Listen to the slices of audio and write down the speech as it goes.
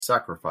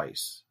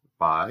Sacrifice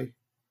by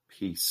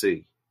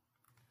P.C.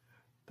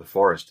 The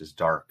forest is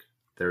dark.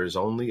 There is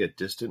only a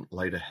distant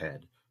light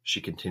ahead. She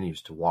continues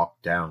to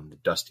walk down the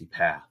dusty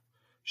path.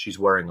 She's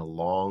wearing a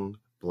long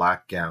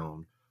black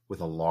gown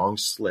with a long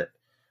slit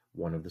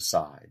one of the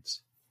sides.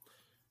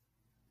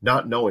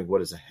 Not knowing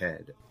what is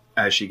ahead,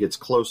 as she gets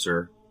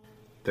closer,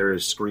 there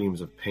is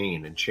screams of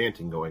pain and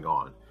chanting going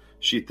on.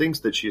 She thinks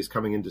that she is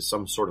coming into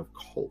some sort of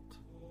cult.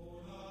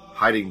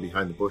 Hiding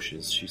behind the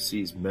bushes, she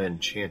sees men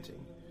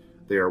chanting.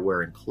 They are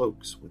wearing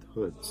cloaks with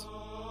hoods.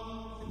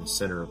 In the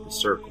center of the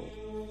circle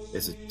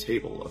is a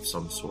table of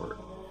some sort.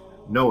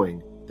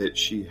 Knowing that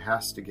she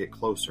has to get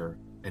closer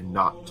and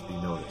not to be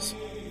noticed,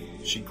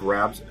 she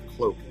grabs a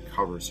cloak and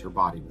covers her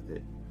body with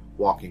it,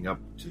 walking up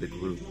to the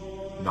group,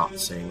 not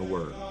saying a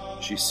word.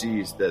 She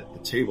sees that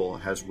the table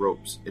has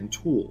ropes and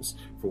tools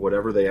for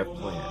whatever they have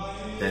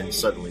planned. Then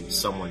suddenly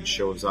someone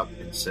shows up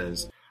and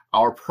says,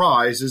 "Our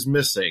prize is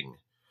missing."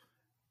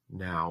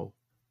 Now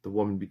the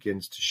woman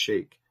begins to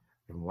shake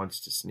and wants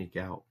to sneak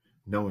out,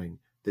 knowing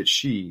that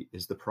she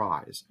is the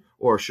prize,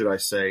 or should I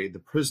say, the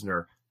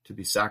prisoner to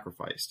be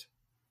sacrificed.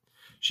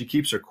 She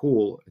keeps her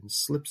cool and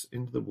slips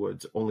into the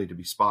woods, only to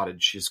be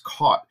spotted. She is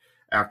caught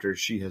after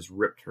she has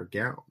ripped her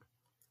gown.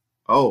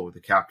 "Oh," the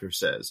captor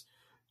says,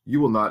 "you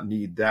will not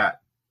need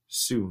that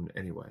soon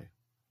anyway."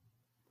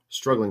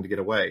 Struggling to get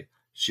away,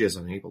 she is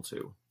unable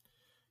to.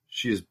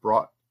 She is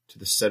brought to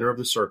the center of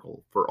the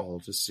circle for all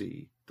to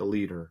see. The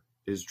leader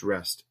is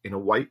dressed in a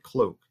white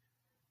cloak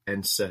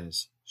and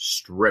says,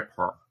 "Strip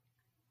her."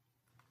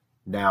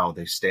 Now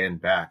they stand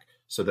back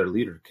so their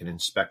leader can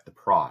inspect the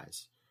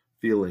prize,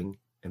 feeling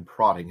and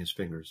prodding his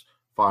fingers,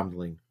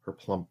 fondling her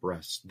plump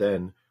breasts.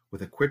 Then,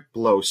 with a quick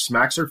blow,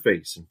 smacks her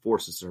face and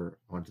forces her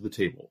onto the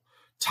table.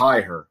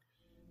 "Tie her."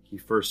 He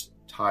first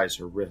ties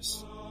her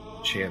wrists.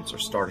 Chants are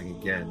starting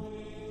again.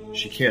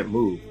 She can't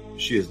move.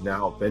 She is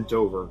now bent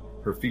over,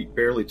 her feet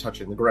barely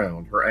touching the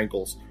ground. Her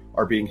ankles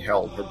are being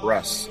held. Her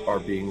breasts are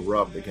being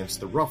rubbed against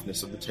the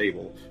roughness of the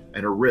table,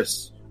 and her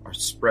wrists are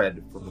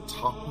spread from the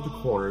top of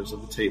the corners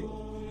of the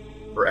table.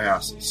 Her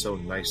ass is so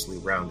nicely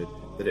rounded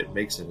that it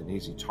makes it an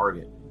easy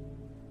target.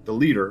 The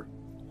leader,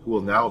 who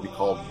will now be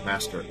called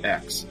Master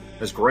X,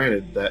 has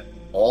granted that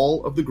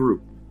all of the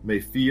group may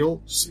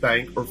feel,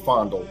 spank, or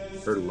fondle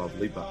her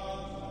lovely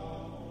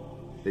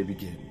butt. They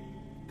begin.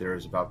 There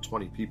is about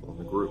 20 people in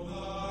the group.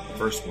 The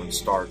first one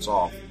starts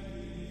off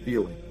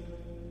feeling.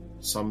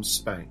 Some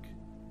spank.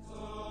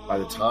 By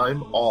the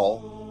time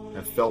all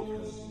have felt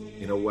her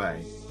in a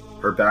way,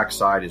 her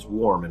backside is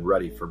warm and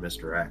ready for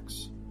Mr.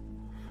 X.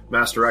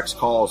 Master X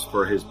calls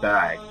for his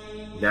bag.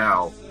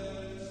 Now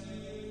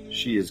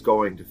she is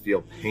going to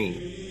feel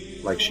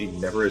pain like she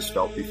never has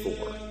felt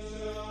before.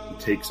 He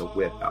takes a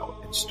whip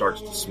out and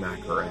starts to smack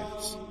her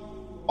ass.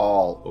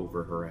 All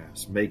over her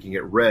ass, making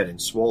it red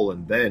and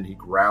swollen. Then he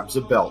grabs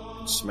a belt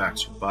and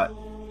smacks her butt,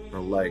 her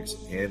legs,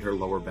 and her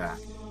lower back.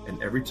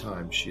 And every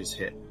time she is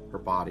hit, her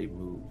body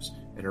moves,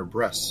 and her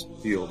breasts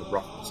feel the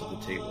roughness of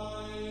the table.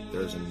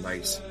 There is a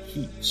nice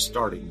heat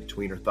starting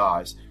between her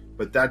thighs,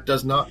 but that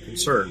does not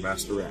concern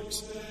Master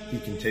X. He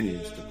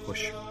continues to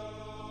push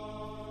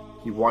her.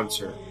 He wants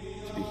her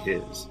to be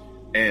his,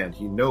 and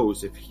he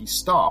knows if he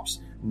stops,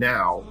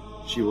 now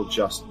she will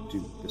just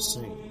do the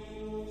same.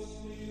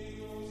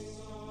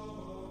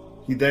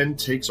 He then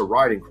takes a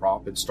riding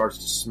crop and starts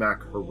to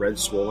smack her red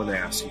swollen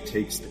ass. He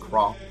takes the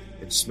crop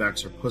and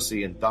smacks her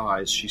pussy and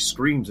thighs. She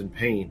screams in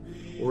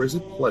pain, or is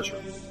it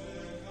pleasure?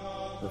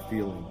 Her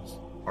feelings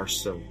are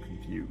so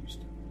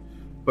confused.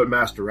 But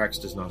Master X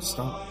does not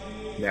stop.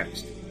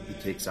 Next, he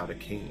takes out a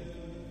cane.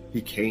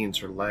 He canes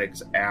her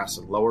legs, ass,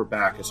 and lower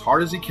back as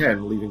hard as he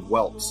can, leaving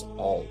welts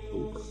all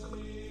over her.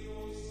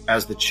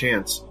 As the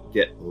chants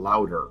get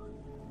louder,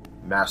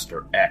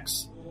 Master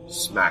X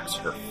smacks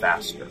her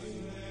faster.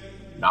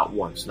 Not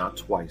once, not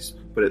twice,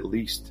 but at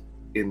least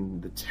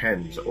in the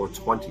 10s or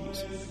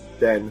 20s.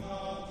 Then,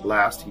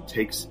 last, he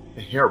takes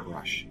a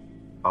hairbrush.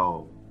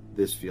 Oh,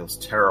 this feels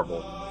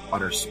terrible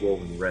on her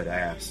swollen red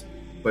ass.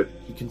 But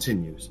he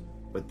continues.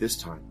 But this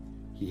time,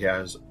 he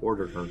has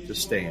ordered her to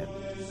stand.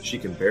 She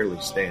can barely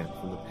stand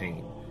from the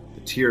pain.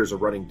 The tears are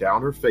running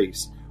down her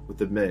face with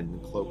the men in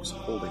cloaks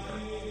holding her.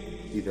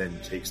 He then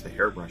takes the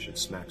hairbrush and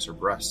smacks her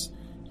breasts.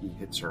 He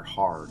hits her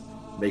hard,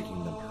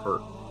 making them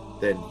hurt.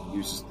 Then he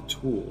uses the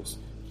tools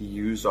he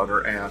used on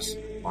her ass,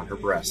 on her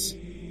breasts,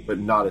 but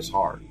not as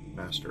hard.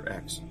 Master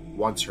X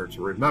wants her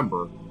to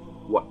remember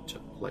what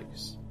took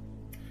place.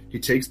 He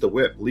takes the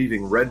whip,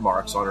 leaving red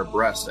marks on her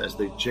breasts as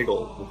they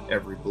jiggle with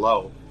every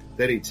blow.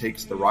 Then he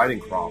takes the riding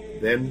crop,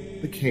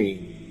 then the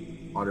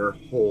cane. On her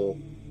whole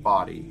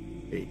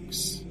body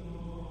aches.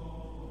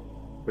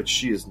 But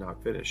she is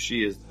not finished.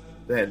 She is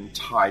then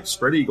tied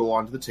spread eagle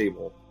onto the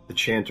table. The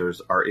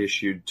chanters are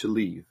issued to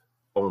leave,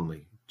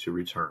 only to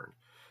return.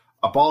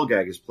 A ball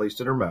gag is placed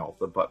in her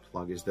mouth. A butt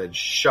plug is then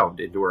shoved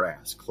into her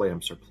ass.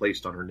 Clamps are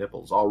placed on her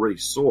nipples, already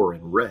sore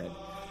and red,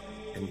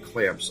 and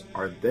clamps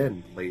are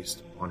then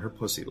placed on her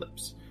pussy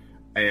lips.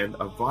 And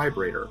a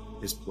vibrator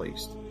is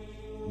placed,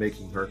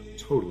 making her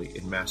totally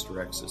in Master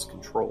X's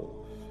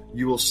control.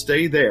 You will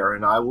stay there,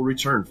 and I will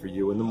return for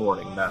you in the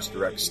morning,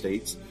 Master X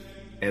states,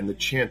 and the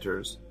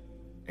chanters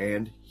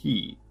and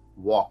he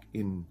walk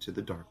into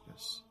the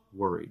darkness.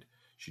 Worried,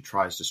 she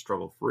tries to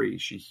struggle free.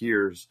 She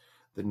hears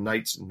the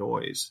night's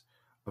noise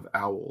of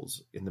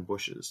owls in the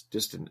bushes,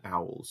 distant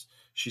owls.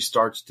 She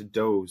starts to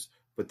doze,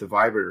 but the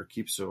vibrator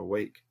keeps her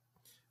awake.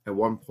 At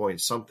one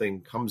point,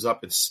 something comes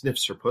up and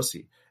sniffs her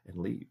pussy and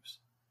leaves.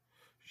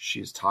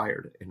 She is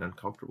tired and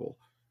uncomfortable.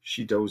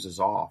 She dozes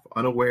off,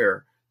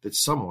 unaware that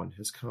someone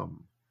has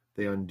come.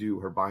 They undo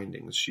her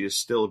bindings. She is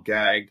still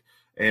gagged,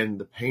 and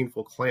the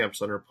painful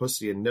clamps on her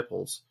pussy and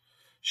nipples.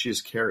 She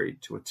is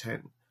carried to a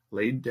tent,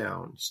 laid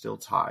down, still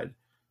tied,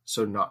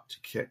 so not to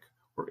kick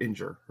or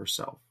injure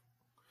herself.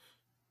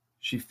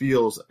 She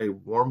feels a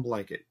warm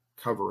blanket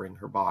covering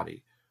her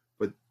body,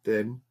 but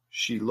then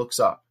she looks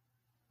up,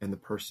 and the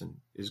person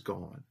is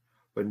gone.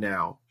 But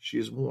now she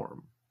is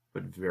warm,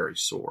 but very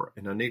sore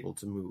and unable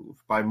to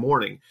move. By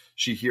morning,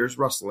 she hears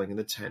rustling in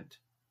the tent.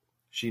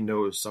 She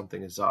knows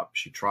something is up.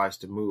 She tries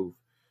to move.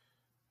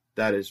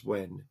 That is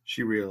when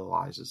she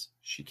realizes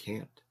she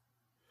can't.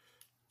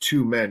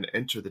 2 men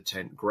enter the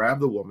tent, grab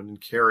the woman, and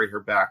carry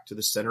her back to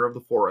the center of the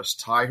forest,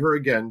 tie her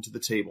again to the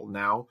table.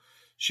 Now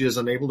she is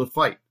unable to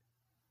fight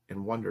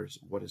and wonders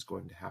what is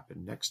going to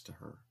happen next to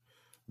her.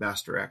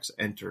 Master X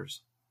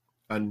enters,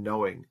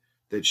 unknowing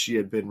that she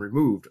had been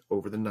removed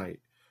over the night.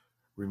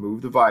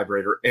 Remove the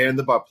vibrator and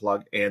the butt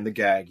plug and the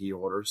gag, he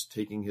orders,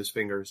 taking his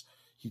fingers.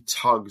 He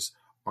tugs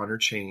on her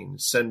chain,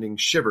 sending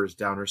shivers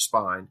down her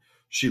spine.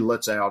 She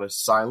lets out a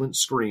silent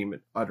scream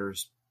and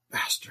utters,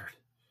 "Bastard."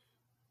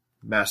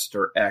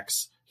 Master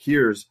X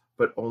hears,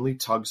 but only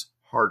tugs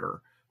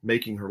harder,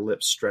 making her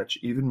lips stretch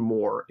even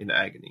more in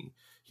agony.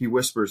 He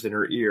whispers in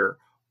her ear,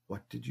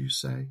 "What did you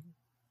say?"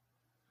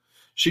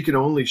 She can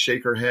only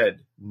shake her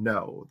head.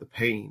 No, the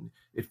pain.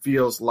 It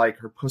feels like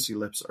her pussy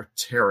lips are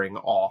tearing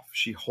off.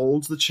 She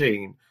holds the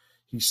chain.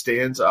 He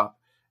stands up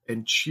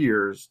and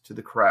cheers to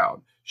the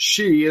crowd.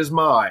 She is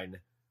mine.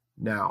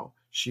 Now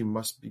she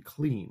must be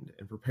cleaned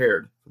and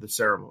prepared for the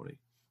ceremony.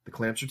 The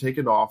clamps are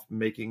taken off,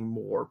 making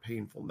more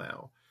painful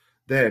now.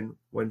 Then,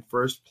 when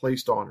first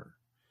placed on her,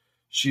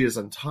 she is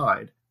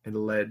untied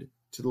and led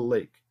to the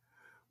lake,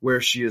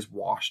 where she is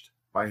washed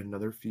by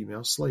another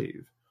female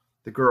slave.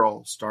 The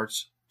girl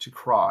starts to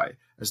cry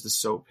as the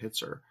soap hits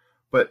her,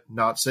 but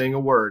not saying a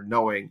word,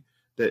 knowing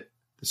that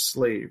the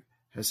slave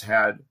has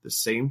had the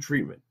same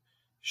treatment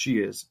she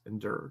has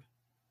endured.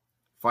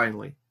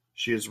 Finally,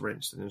 she is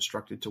rinsed and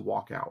instructed to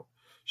walk out.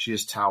 She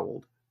is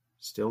toweled,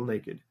 still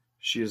naked.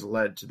 She is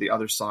led to the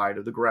other side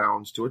of the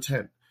grounds to a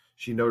tent.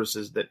 She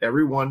notices that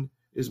everyone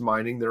is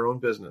minding their own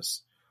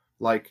business,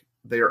 like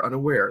they are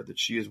unaware that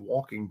she is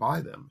walking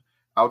by them.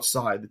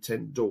 Outside the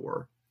tent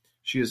door,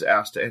 she is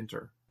asked to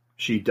enter.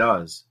 She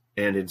does,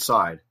 and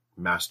inside,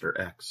 Master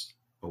X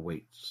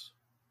awaits.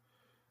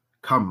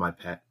 "Come, my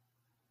pet.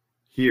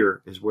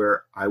 Here is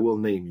where I will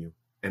name you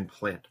and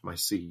plant my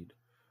seed."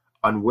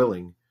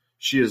 Unwilling,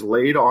 she is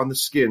laid on the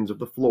skins of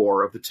the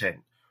floor of the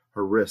tent.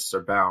 Her wrists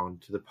are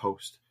bound to the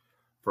post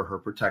for her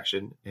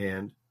protection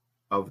and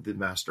of the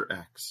Master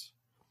X.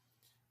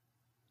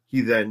 He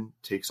then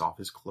takes off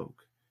his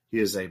cloak. He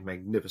is a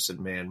magnificent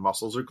man.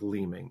 Muscles are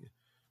gleaming.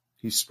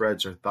 He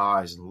spreads her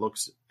thighs and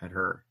looks at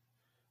her.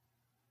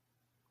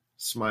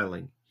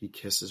 Smiling, he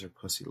kisses her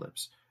pussy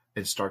lips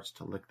and starts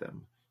to lick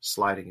them,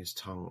 sliding his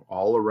tongue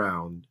all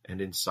around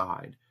and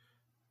inside.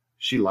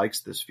 She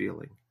likes this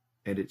feeling,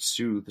 and it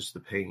soothes the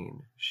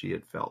pain she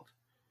had felt.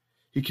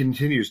 He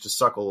continues to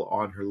suckle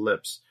on her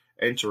lips,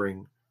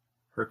 entering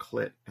her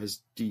clit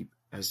as deep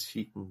as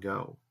he can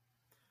go.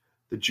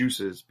 The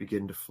juices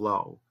begin to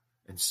flow,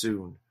 and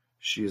soon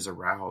she is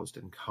aroused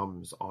and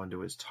comes onto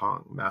his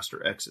tongue.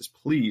 Master X is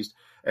pleased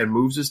and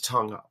moves his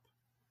tongue up.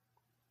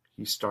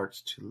 He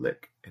starts to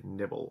lick and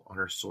nibble on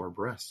her sore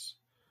breasts.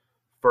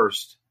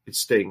 First, it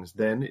stings,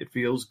 then it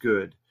feels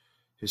good.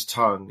 His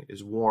tongue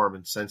is warm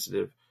and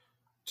sensitive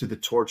to the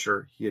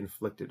torture he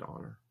inflicted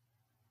on her.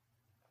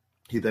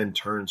 He then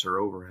turns her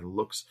over and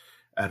looks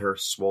at her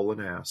swollen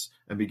ass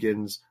and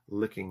begins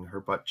licking her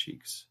butt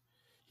cheeks.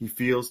 He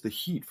feels the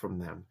heat from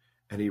them,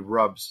 and he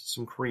rubs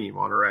some cream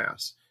on her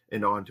ass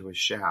and onto his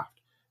shaft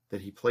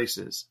that he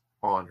places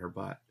on her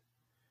butt.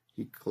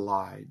 He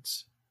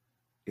glides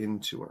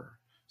into her.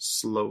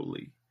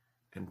 Slowly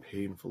and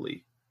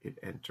painfully it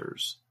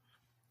enters.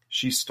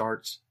 She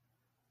starts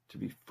to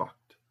be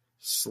fucked,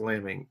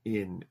 slamming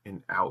in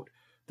and out.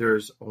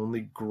 There's only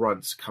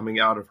grunts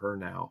coming out of her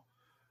now.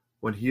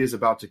 When he is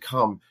about to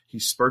come, he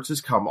spurts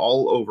his cum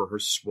all over her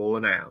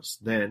swollen ass.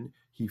 Then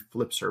he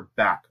flips her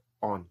back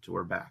onto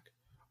her back.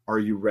 "Are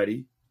you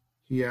ready?"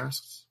 he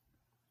asks.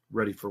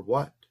 "Ready for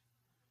what?"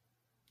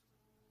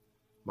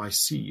 "My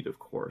seed, of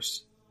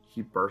course,"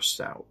 he bursts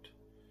out.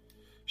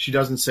 She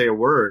doesn't say a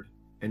word,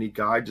 and he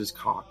guides his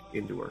cock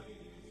into her,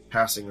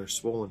 passing her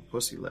swollen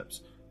pussy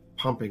lips,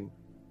 pumping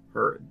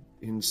her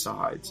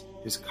insides,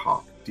 his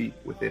cock deep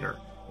within her,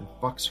 and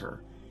fucks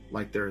her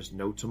like there is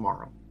no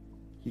tomorrow.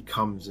 He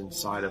comes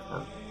inside of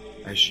her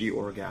as she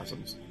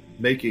orgasms,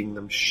 making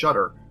them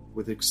shudder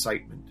with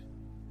excitement.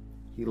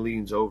 He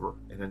leans over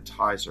and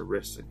unties her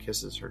wrists and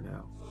kisses her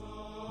now.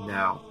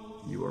 Now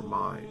you are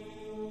mine,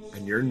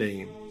 and your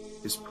name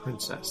is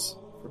Princess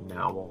from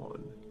now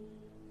on.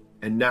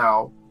 And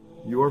now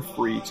you are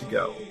free to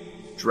go,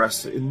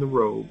 dress in the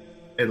robe,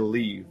 and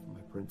leave,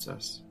 my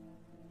princess.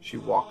 She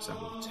walks out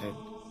of the tent,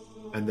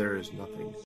 and there is nothing